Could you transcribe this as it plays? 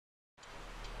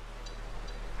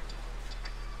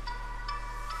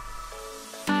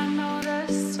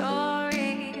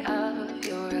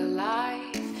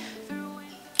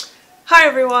Hi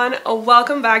everyone,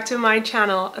 welcome back to my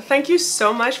channel. Thank you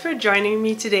so much for joining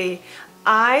me today.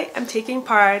 I am taking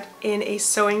part in a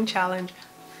sewing challenge.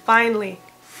 Finally,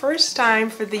 first time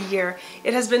for the year.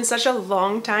 It has been such a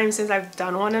long time since I've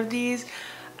done one of these.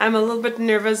 I'm a little bit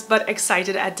nervous but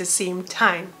excited at the same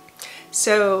time.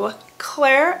 So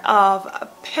Claire of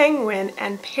Penguin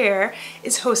and Pear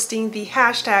is hosting the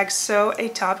hashtag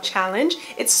SewATop challenge.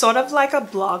 It's sort of like a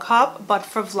blog hop but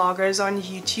for vloggers on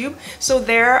YouTube. So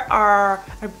there are,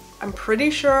 I'm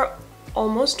pretty sure,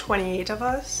 almost 28 of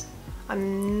us.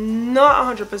 I'm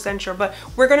not 100% sure, but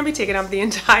we're going to be taking up the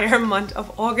entire month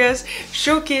of August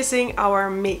showcasing our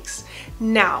makes.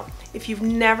 Now, if you've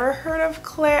never heard of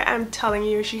Claire, I'm telling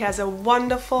you, she has a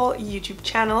wonderful YouTube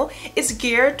channel. It's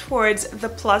geared towards the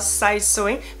plus size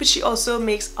sewing, but she also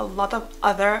makes a lot of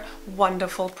other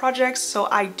wonderful projects. So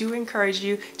I do encourage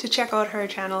you to check out her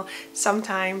channel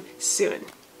sometime soon.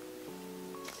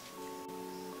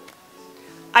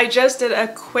 I just did a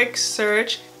quick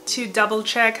search to double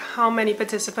check how many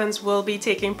participants will be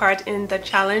taking part in the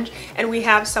challenge, and we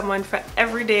have someone for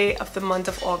every day of the month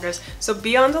of August. So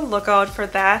be on the lookout for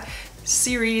that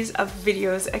series of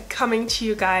videos coming to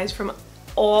you guys from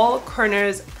all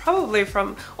corners, probably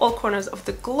from all corners of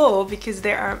the globe, because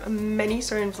there are many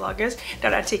certain vloggers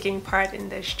that are taking part in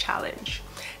this challenge.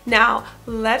 Now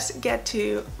let's get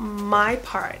to my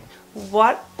part.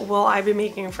 What will I be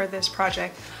making for this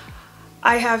project?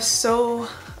 I have so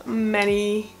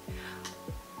many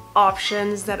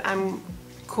options that I'm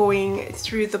going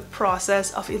through the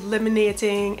process of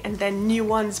eliminating, and then new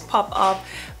ones pop up,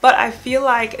 but I feel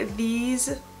like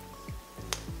these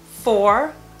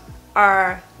four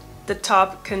are the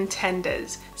top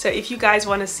contenders. So if you guys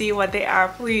want to see what they are,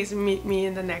 please meet me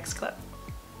in the next clip.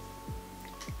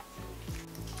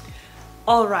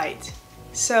 Alright,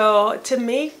 so to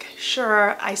make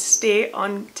sure I stay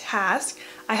on task,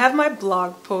 I have my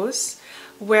blog posts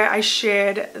where I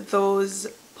shared those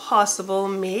possible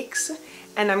makes,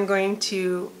 and I'm going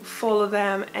to follow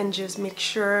them and just make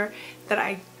sure that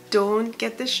I don't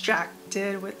get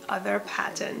distracted with other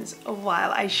patterns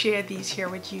while I share these here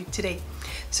with you today.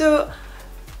 So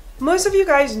most of you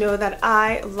guys know that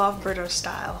I love British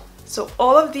style. So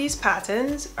all of these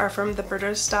patterns are from the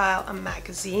British Style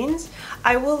magazines.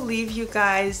 I will leave you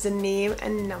guys the name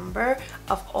and number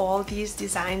of all these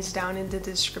designs down in the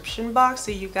description box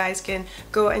so you guys can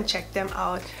go and check them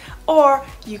out, or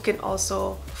you can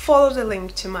also follow the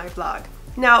link to my blog.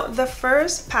 Now the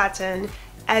first pattern,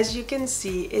 as you can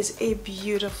see, is a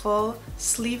beautiful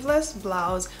sleeveless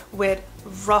blouse with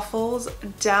ruffles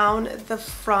down the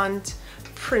front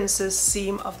princess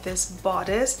seam of this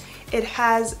bodice. It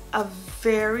has a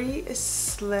very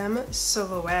slim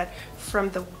silhouette from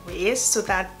the waist so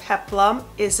that peplum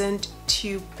isn't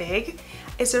too big.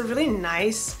 It's a really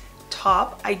nice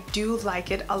top. I do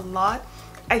like it a lot.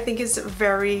 I think it's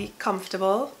very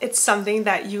comfortable. It's something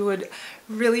that you would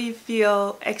really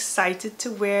feel excited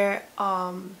to wear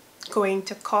going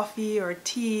to coffee or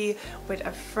tea with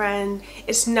a friend.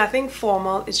 It's nothing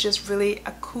formal, it's just really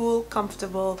a cool,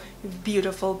 comfortable,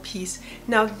 beautiful piece.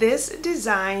 Now this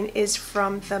design is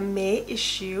from the May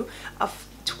issue of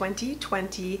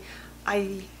 2020.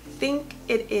 I think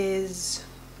it is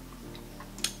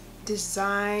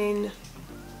design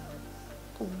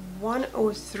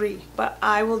 103, but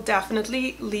I will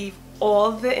definitely leave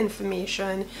all the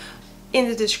information in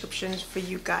the descriptions for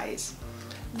you guys.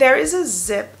 There is a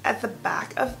zip at the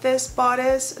back of this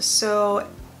bodice, so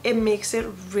it makes it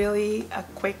really a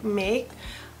quick make.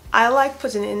 I like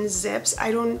putting in zips.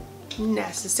 I don't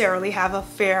necessarily have a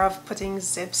fear of putting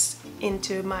zips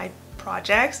into my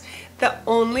projects. The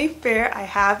only fear I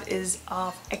have is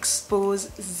of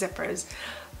exposed zippers.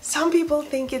 Some people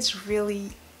think it's really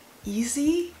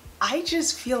easy. I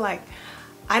just feel like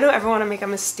I don't ever want to make a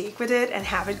mistake with it and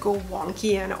have it go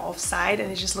wonky and offside and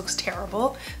it just looks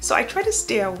terrible. So I try to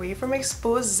stay away from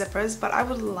exposed zippers, but I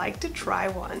would like to try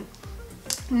one.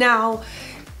 Now,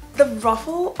 the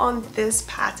ruffle on this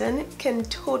pattern can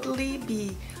totally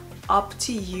be up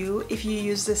to you if you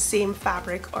use the same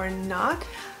fabric or not.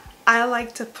 I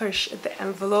like to push the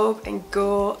envelope and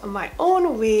go my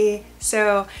own way.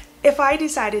 So if I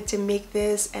decided to make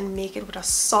this and make it with a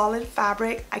solid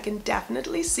fabric, I can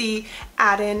definitely see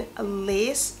adding a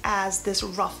lace as this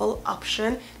ruffle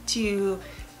option to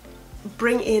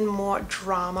bring in more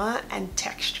drama and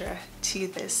texture to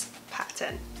this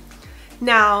pattern.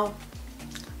 Now,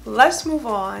 let's move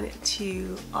on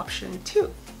to option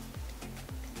 2.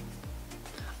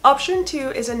 Option 2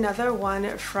 is another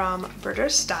one from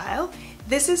British Style.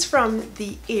 This is from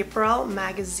the April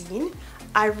magazine.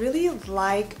 I really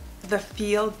like the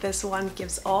feel this one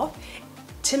gives off.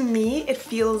 To me, it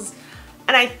feels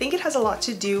And I think it has a lot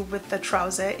to do with the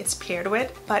trouser it's paired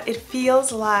with, but it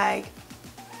feels like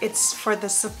it's for the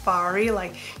safari,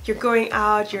 like you're going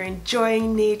out, you're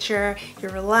enjoying nature,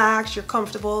 you're relaxed, you're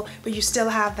comfortable, but you still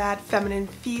have that feminine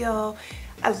feel.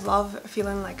 I love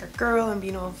feeling like a girl and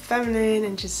being all feminine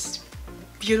and just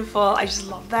beautiful. I just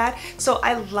love that. So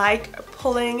I like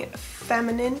pulling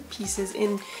feminine pieces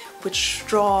in with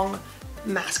strong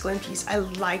masculine piece. I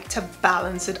like to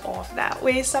balance it off that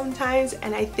way sometimes,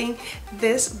 and I think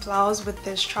this blouse with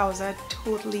this trouser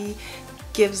totally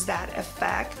gives that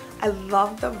effect. I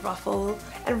love the ruffle,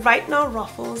 and right now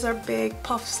ruffles are big,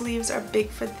 puff sleeves are big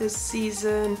for this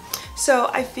season, so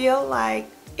I feel like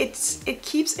it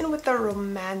keeps in with the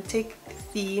romantic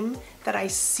theme that I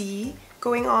see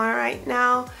going on right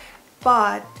now,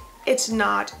 but it's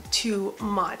not too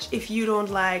much. If you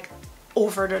don't like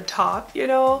over the top, you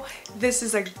know, this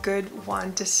is a good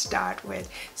one to start with.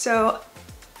 So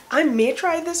I may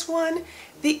try this one.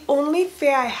 The only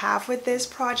fear I have with this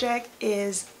project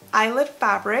is eyelet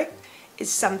fabric is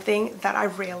something that I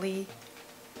rarely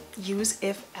use,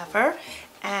 if ever,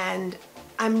 and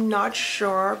I'm not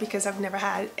sure because I've never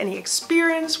had any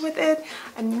experience with it.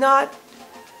 I'm not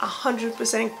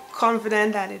 100%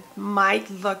 confident that it might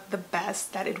look the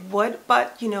best that it would,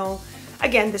 but you know,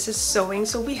 again, this is sewing,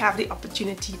 so we have the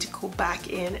opportunity to go back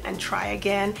in and try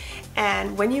again.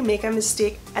 And when you make a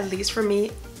mistake, at least for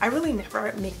me, I really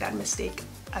never make that mistake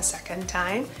a second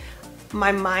time.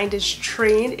 My mind is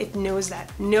trained, it knows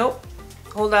that, nope,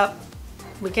 hold up,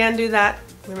 we can't do that.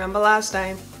 Remember last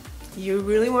time, you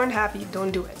really weren't happy,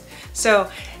 don't do it. So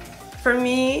for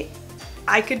me,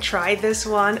 I could try this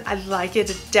one. I like it.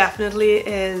 It definitely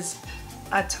is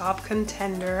a top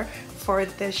contender for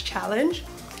this challenge.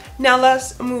 Now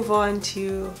let's move on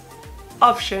to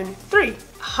option 3.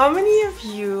 How many of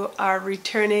you are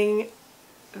returning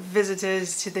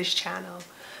visitors to this channel?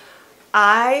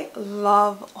 I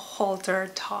love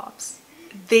halter tops.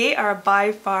 They are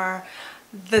by far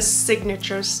the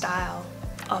signature style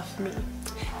of me.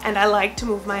 And I like to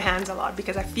move my hands a lot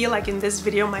because I feel like in this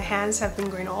video my hands have been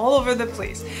going all over the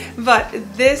place. But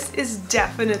this is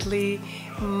definitely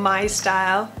my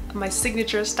style. My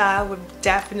signature style would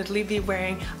definitely be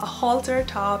wearing a halter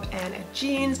top and a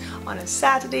jeans on a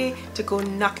Saturday to go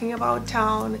knocking about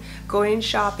town, going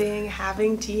shopping,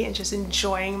 having tea, and just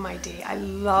enjoying my day. I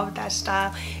love that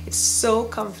style. It's so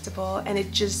comfortable and it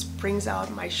just brings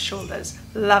out my shoulders.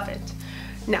 Love it.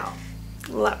 Now,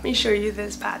 let me show you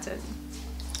this pattern.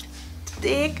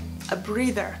 Take a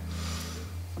breather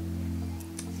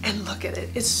and look at it.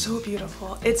 It's so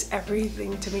beautiful. It's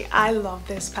everything to me. I love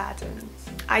this pattern.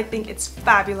 I think it's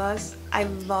fabulous. I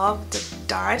love the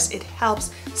darts. It helps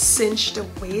cinch the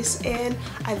waist in.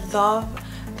 I love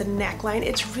the neckline.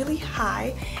 It's really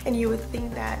high, and you would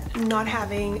think that not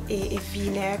having a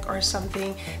V-neck or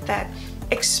something that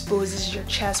exposes your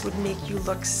chest would make you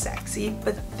look sexy,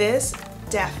 but this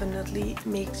definitely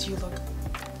makes you look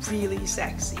really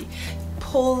sexy.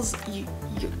 Pulls you,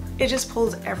 it just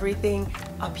pulls everything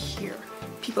up here.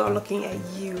 People are looking at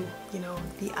you, you know,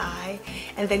 the eye,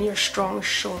 and then your strong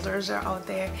shoulders are out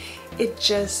there. It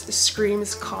just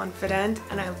screams confident,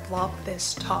 and I love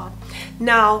this top.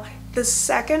 Now, the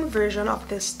second version of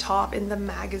this top in the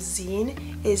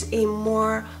magazine is a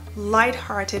more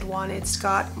light-hearted one. It's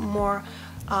got more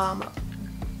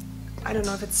I don't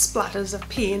know if it's splatters of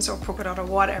paints or polka dot or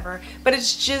whatever, but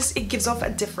it's just, it gives off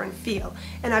a different feel.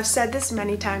 And I've said this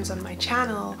many times on my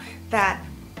channel that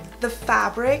the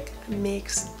fabric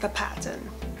makes the pattern.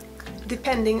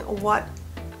 Depending on what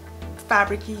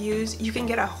fabric you use, you can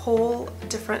get a whole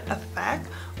different effect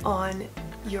on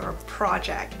your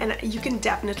project, and you can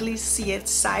definitely see it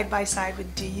side by side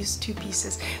with these two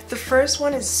pieces. The first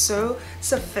one is so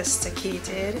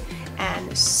sophisticated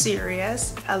and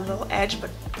serious, a little edge, but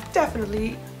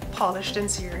definitely polished and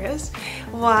serious,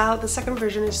 while the second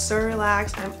version is so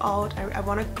relaxed. I'm out, I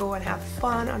want to go and have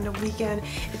fun on the weekend.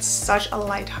 It's such a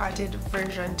light-hearted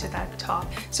version to that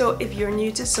top. So if you're new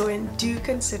to sewing, do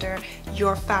consider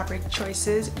your fabric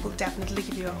choices. It will definitely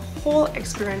give you a whole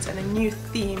experience and a new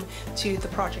theme to the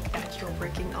project that you're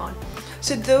working on.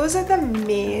 So those are the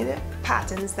main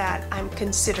patterns that I'm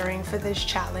considering for this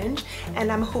challenge,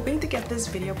 and I'm hoping to get this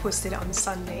video posted on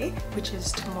Sunday, which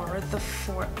is tomorrow, the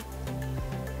 4th.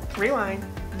 Rewind,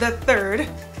 the 3rd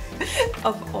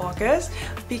of August,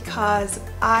 because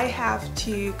I have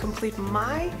to complete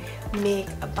my make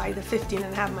by the 15th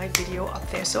and have my video up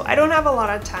there. So I don't have a lot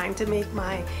of time to make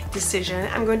my decision.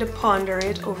 I'm going to ponder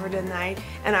it over the night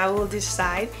and I will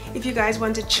decide. If you guys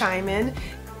want to chime in,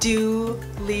 do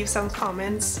leave some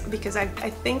comments, because I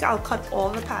think I'll cut all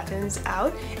the patterns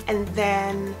out and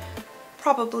then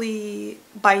probably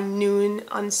by noon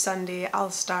on Sunday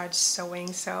I'll start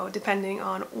sewing. So depending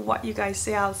on what you guys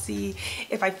say, I'll see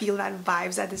if I feel that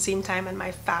vibes at the same time and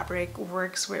my fabric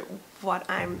works with what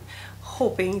I'm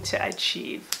hoping to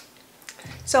achieve.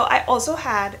 So I also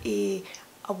had a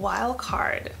wild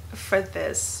card for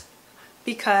this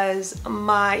because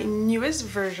my newest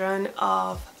version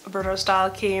of Brother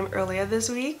Style came earlier this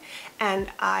week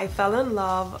and I fell in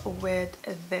love with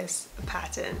this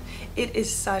pattern. It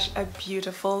is such a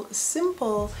beautiful,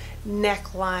 simple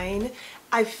neckline.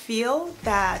 I feel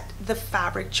that the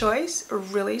fabric choice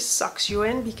really sucks you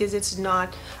in because it's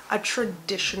not a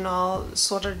traditional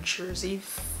sort of jersey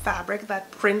fabric. That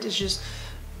print is just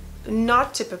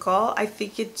not typical. I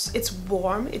think it's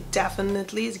warm. It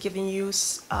definitely is giving you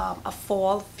a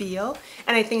fall feel,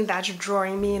 and I think that's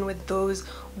drawing me in with those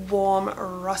warm,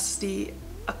 rusty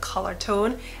color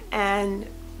tone. And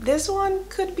this one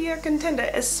could be a contender,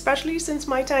 especially since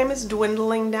my time is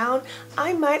dwindling down.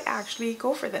 I might actually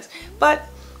go for this, but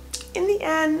in the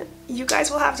end, you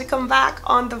guys will have to come back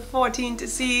on the 14th to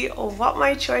see what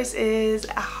my choice is,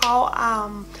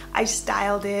 how I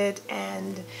styled it,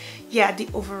 and yeah, the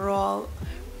overall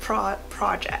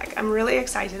project. I'm really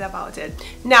excited about it.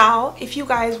 Now, if you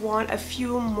guys want a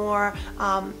few more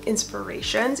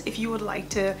inspirations, if you would like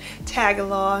to tag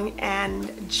along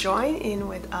and join in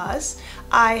with us,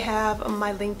 I have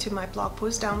my link to my blog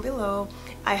post down below.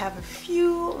 I have a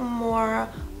few more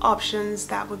options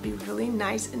that would be really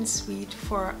nice and sweet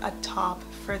for a top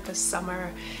for the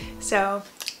summer. So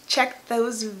check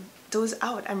those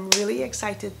out. I'm really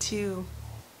excited to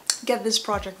get this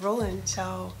project rolling.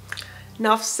 So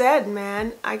enough said,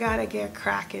 man. I gotta get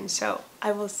cracking. So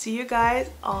I will see you guys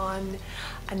on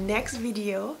a next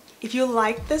video. If you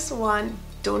like this one,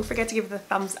 don't forget to give it a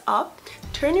thumbs up.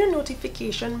 Turn your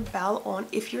notification bell on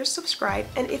if you're subscribed,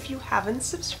 and if you haven't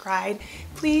subscribed,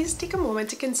 please take a moment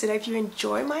to consider. If you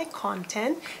enjoy my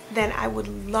content, then I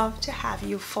would love to have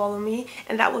you follow me,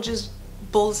 and that will just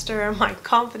bolster my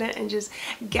confidence and just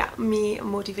get me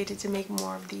motivated to make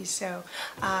more of these. So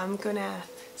I'm gonna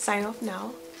sign off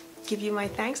now, give you my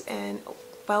thanks and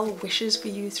well wishes for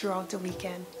you throughout the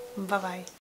weekend. Bye bye.